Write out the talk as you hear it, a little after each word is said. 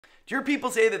Your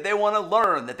people say that they want to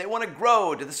learn, that they want to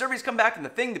grow. Do the surveys come back and the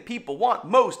thing that people want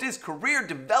most is career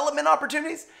development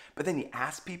opportunities? But then you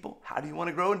ask people, how do you want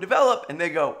to grow and develop? And they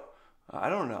go, I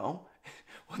don't know.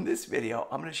 Well, in this video,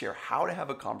 I'm going to share how to have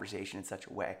a conversation in such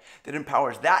a way that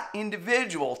empowers that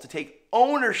individual to take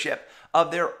ownership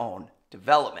of their own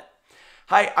development.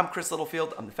 Hi, I'm Chris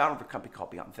Littlefield. I'm the founder of a company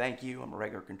called Beyond Thank You. I'm a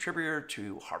regular contributor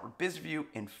to Harvard Business Review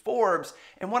and Forbes.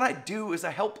 And what I do is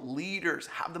I help leaders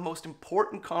have the most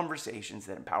important conversations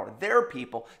that empower their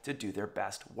people to do their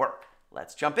best work.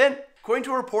 Let's jump in. According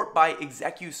to a report by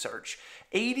Execu Search,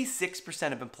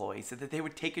 86% of employees said that they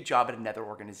would take a job at another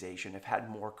organization if had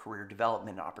more career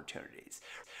development opportunities.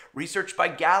 Research by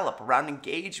Gallup around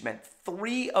engagement,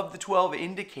 3 of the 12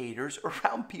 indicators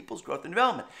around people's growth and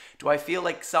development. Do I feel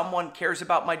like someone cares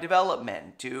about my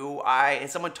development?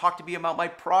 Has someone talked to me about my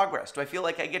progress? Do I feel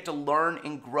like I get to learn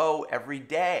and grow every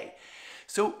day?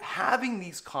 So having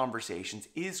these conversations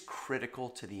is critical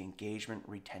to the engagement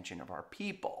retention of our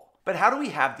people. But how do we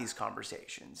have these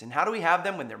conversations? And how do we have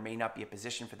them when there may not be a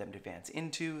position for them to advance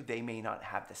into? They may not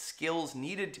have the skills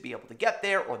needed to be able to get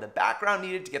there, or the background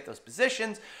needed to get those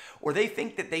positions, or they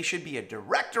think that they should be a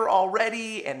director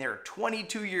already and they're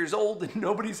 22 years old and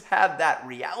nobody's had that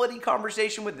reality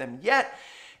conversation with them yet.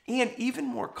 And even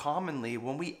more commonly,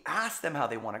 when we ask them how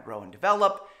they want to grow and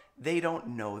develop, they don't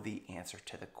know the answer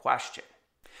to the question.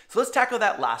 So let's tackle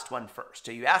that last one first.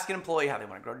 So you ask an employee how they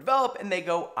want to grow and develop, and they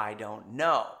go, I don't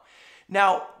know.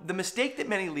 Now, the mistake that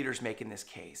many leaders make in this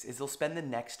case is they'll spend the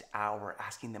next hour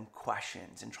asking them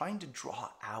questions and trying to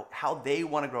draw out how they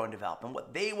want to grow and develop and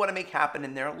what they want to make happen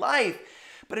in their life.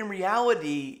 But in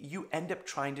reality, you end up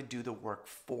trying to do the work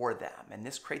for them. And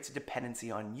this creates a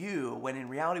dependency on you, when in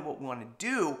reality, what we want to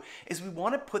do is we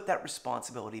want to put that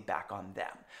responsibility back on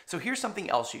them. So here's something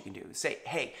else you can do. Say,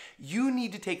 hey, you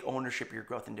need to take ownership of your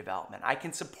growth and development. I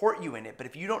can support you in it, but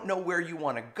if you don't know where you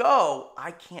want to go,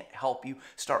 I can't help you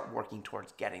start working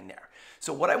towards getting there.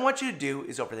 So what I want you to do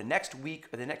is, over the next week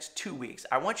or the next 2 weeks,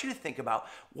 I want you to think about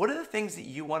what are the things that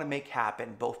you want to make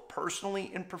happen both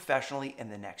personally and professionally in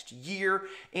the next year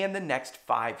and the next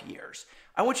 5 years.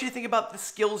 I want you to think about the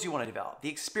skills you want to develop, the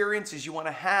experiences you want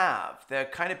to have, the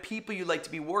kind of people you'd like to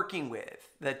be working with,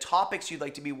 the topics you'd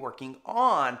like to be working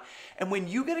on. And when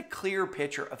you get a clear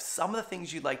picture of some of the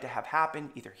things you'd like to have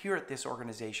happen, either here at this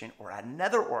organization or at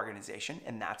another organization,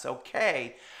 and that's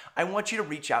okay, I want you to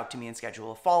reach out to me and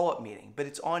schedule a follow-up meeting. But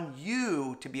it's on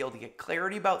you to be able to get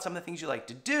clarity about some of the things you like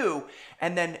to do,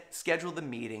 and then schedule the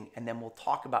meeting, and then we'll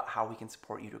talk about how we can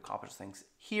support you to accomplish things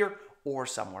here or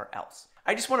somewhere else.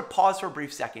 I just want to pause for a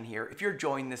brief second here. If you're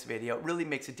enjoying this video, it really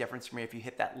makes a difference for me if you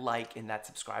hit that like and that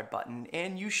subscribe button,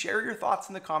 and you share your thoughts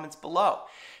in the comments below.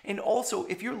 And also,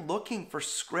 if you're looking for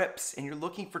scripts and you're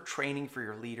looking for training for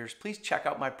your leaders, please check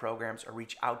out my programs or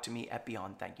reach out to me at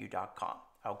beyondthankyou.com.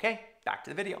 Okay, back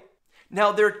to the video.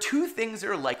 Now, there are 2 things that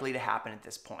are likely to happen at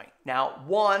this point. Now,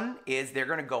 one is they're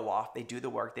going to go off, they do the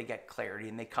work, they get clarity,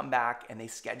 and they come back and they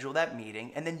schedule that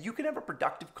meeting, and then you can have a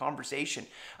productive conversation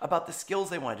about the skills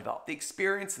they want to develop, the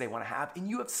experience they want to have, and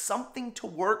you have something to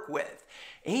work with.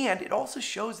 And it also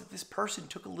shows that this person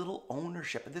took a little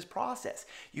ownership of this process.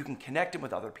 You can connect them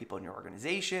with other people in your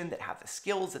organization that have the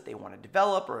skills that they want to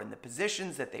develop or in the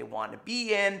positions that they want to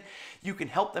be in. You can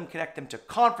help them, connect them to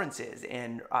conferences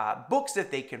and books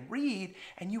that they can read,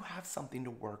 and you have something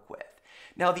to work with.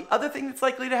 Now, the other thing that's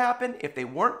likely to happen, if they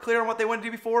weren't clear on what they want to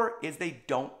do before, is they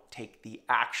don't take the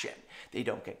action. They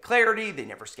don't get clarity, they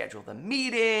never schedule the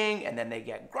meeting, and then they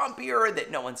get grumpier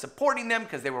that no one's supporting them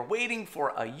because they were waiting for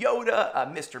a Yoda, a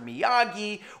Mr.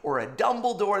 Miyagi, or a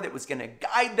Dumbledore that was going to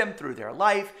guide them through their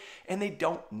life, and they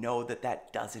don't know that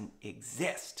that doesn't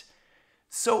exist.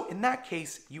 So in that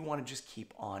case, you want to just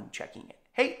keep on checking it.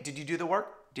 Hey, did you do the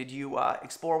work? Did you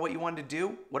explore what you wanted to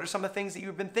do? What are some of the things that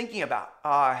you've been thinking about?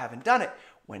 I haven't done it.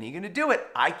 When are you going to do it?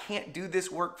 I can't do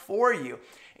this work for you.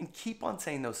 And keep on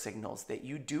saying those signals that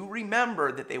you do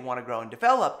remember that they want to grow and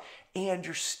develop, and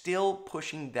you're still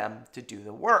pushing them to do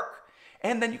the work.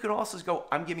 And then you can also go,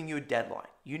 I'm giving you a deadline.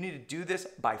 You need to do this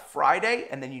by Friday,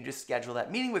 and then you just schedule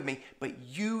that meeting with me, but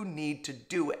you need to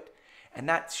do it. And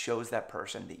that shows that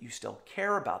person that you still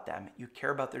care about them, you care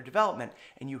about their development,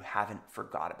 and you haven't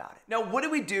forgot about it. Now, what do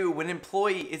we do when an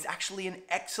employee is actually an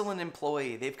excellent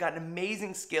employee? They've got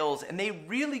amazing skills, and they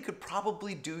really could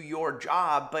probably do your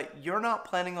job, but you're not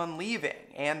planning on leaving,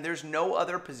 and there's no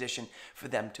other position for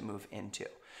them to move into.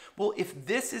 Well, if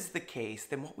this is the case,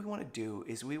 then what we want to do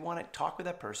is we want to talk with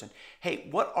that person. Hey,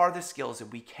 what are the skills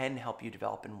that we can help you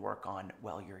develop and work on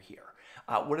while you're here?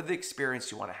 What are the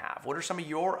experiences you want to have? What are some of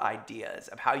your ideas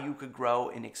of how you could grow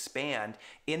and expand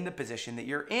in the position that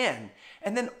you're in?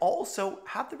 And then also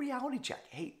have the reality check.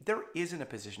 Hey, there isn't a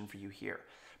position for you here,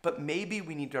 but maybe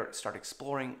we need to start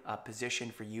exploring a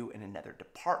position for you in another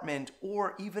department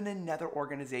or even another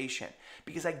organization,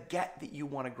 because I get that you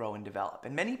want to grow and develop.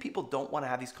 And many people don't want to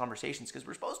have these conversations because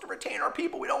we're supposed to retain our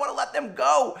people. We don't want to let them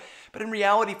go. But in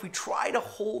reality, if we try to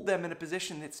hold them in a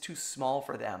position that's too small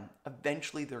for them,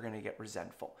 eventually they're going to get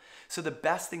resentful. So the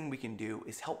best thing we can do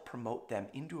is help promote them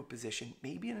into a position,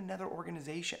 maybe in another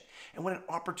organization. And when an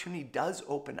opportunity does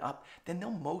open up, then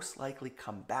they'll most likely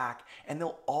come back and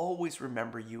they'll always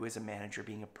remember you as a manager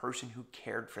being a person who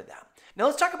cared for them. Now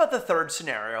let's talk about the third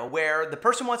scenario where the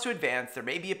person wants to advance. There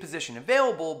may be a position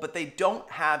available, but they don't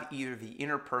have either the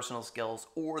interpersonal skills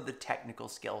or the technical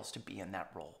skills to be in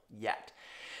that role yet.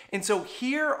 And so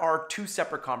here are two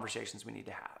separate conversations we need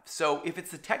to have. So if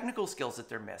it's the technical skills that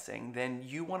they're missing, then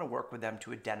you want to work with them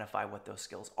to identify what those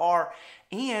skills are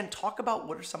and talk about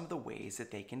what are some of the ways that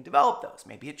they can develop those.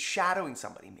 Maybe it's shadowing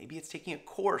somebody. Maybe it's taking a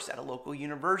course at a local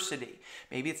university.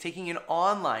 Maybe it's taking an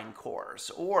online course,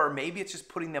 or maybe it's just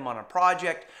putting them on a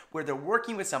project where they're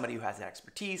working with somebody who has that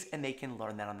expertise and they can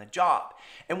learn that on the job.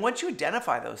 And once you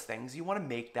identify those things, you want to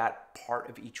make that part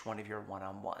of each one of your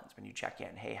one-on-ones. When you check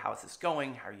in, hey, how's this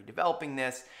going? How are you developing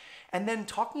this? And then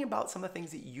talking about some of the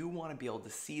things that you want to be able to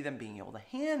see them being able to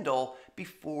handle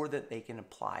before that they can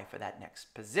apply for that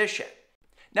next position.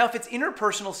 Now, if it's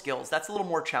interpersonal skills, that's a little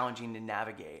more challenging to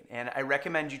navigate. And I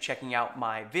recommend you checking out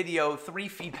my video, 3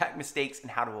 feedback mistakes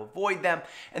and how to avoid them.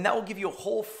 And that will give you a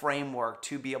whole framework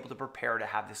to be able to prepare to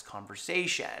have this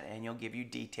conversation. And you'll give you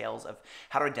details of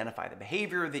how to identify the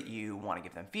behavior that you want to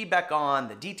give them feedback on,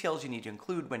 the details you need to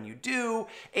include when you do,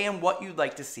 and what you'd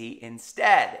like to see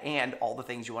instead, and all the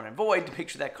things you want to avoid to make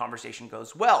sure that conversation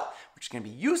goes well, which is going to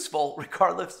be useful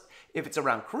regardless if it's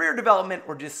around career development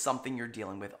or just something you're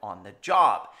dealing with on the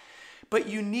job. But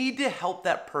you need to help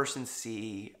that person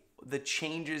see the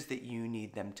changes that you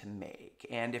need them to make.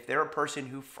 And if they're a person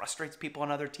who frustrates people on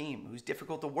another team, who's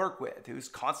difficult to work with, who's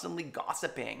constantly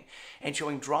gossiping and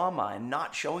showing drama and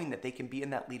not showing that they can be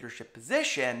in that leadership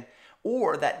position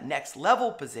or that next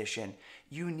level position,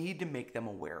 you need to make them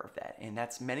aware of that. And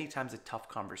that's many times a tough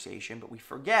conversation, but we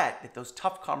forget that those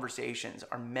tough conversations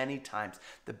are many times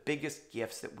the biggest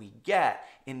gifts that we get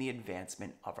in the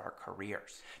advancement of our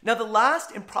careers. Now, the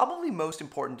last and probably most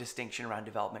important distinction around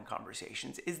development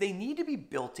conversations is they need to be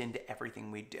built into everything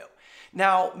we do.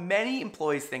 Now, many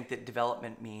employees think that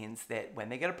development means that when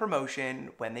they get a promotion,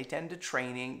 when they tend to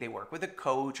training, they work with a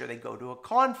coach or they go to a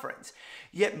conference.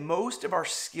 Yet most of our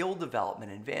skill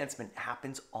development and advancement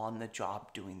happens on the job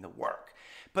doing the work.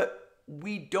 But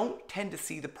we don't tend to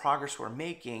see the progress we're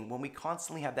making when we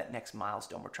constantly have that next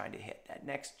milestone we're trying to hit, that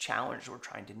next challenge we're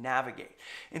trying to navigate.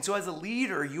 And so as a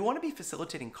leader, you want to be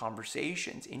facilitating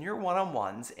conversations in your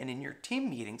one-on-ones and in your team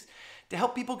meetings to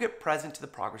help people get present to the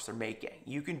progress they're making.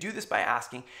 You can do this by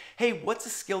asking, hey, what's a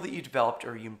skill that you developed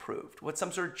or you improved? What's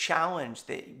some sort of challenge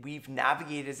that we've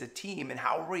navigated as a team and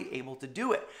how are we able to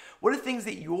do it? What are things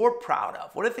that you're proud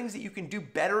of? What are things that you can do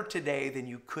better today than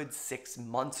you could 6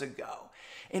 months ago?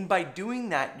 And by doing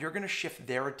that, you're going to shift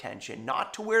their attention,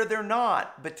 not to where they're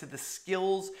not, but to the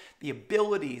skills, the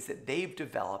abilities that they've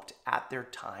developed at their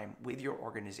time with your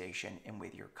organization and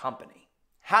with your company.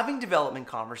 Having development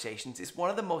conversations is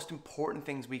one of the most important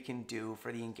things we can do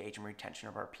for the engagement and retention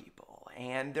of our people.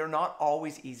 And they're not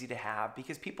always easy to have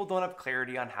because people don't have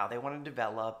clarity on how they want to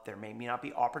develop. There may not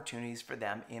be opportunities for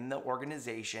them in the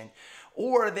organization,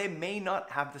 or they may not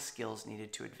have the skills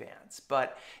needed to advance.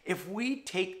 But if we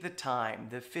take the time,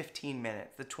 the 15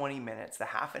 minutes, the 20 minutes, the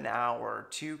half an hour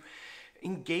to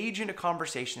engage in a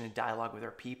conversation and dialogue with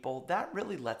our people, that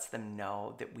really lets them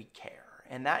know that we care.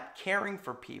 And that caring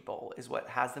for people is what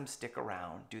has them stick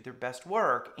around, do their best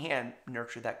work, and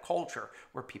nurture that culture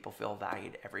where people feel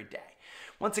valued every day.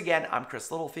 Once again, I'm Chris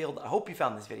Littlefield. I hope you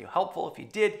found this video helpful. If you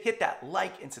did, hit that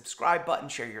like and subscribe button,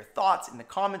 share your thoughts in the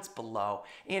comments below,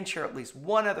 and share at least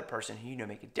one other person who you know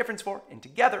make a difference for. And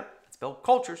together, let's build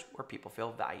cultures where people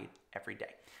feel valued every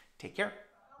day. Take care.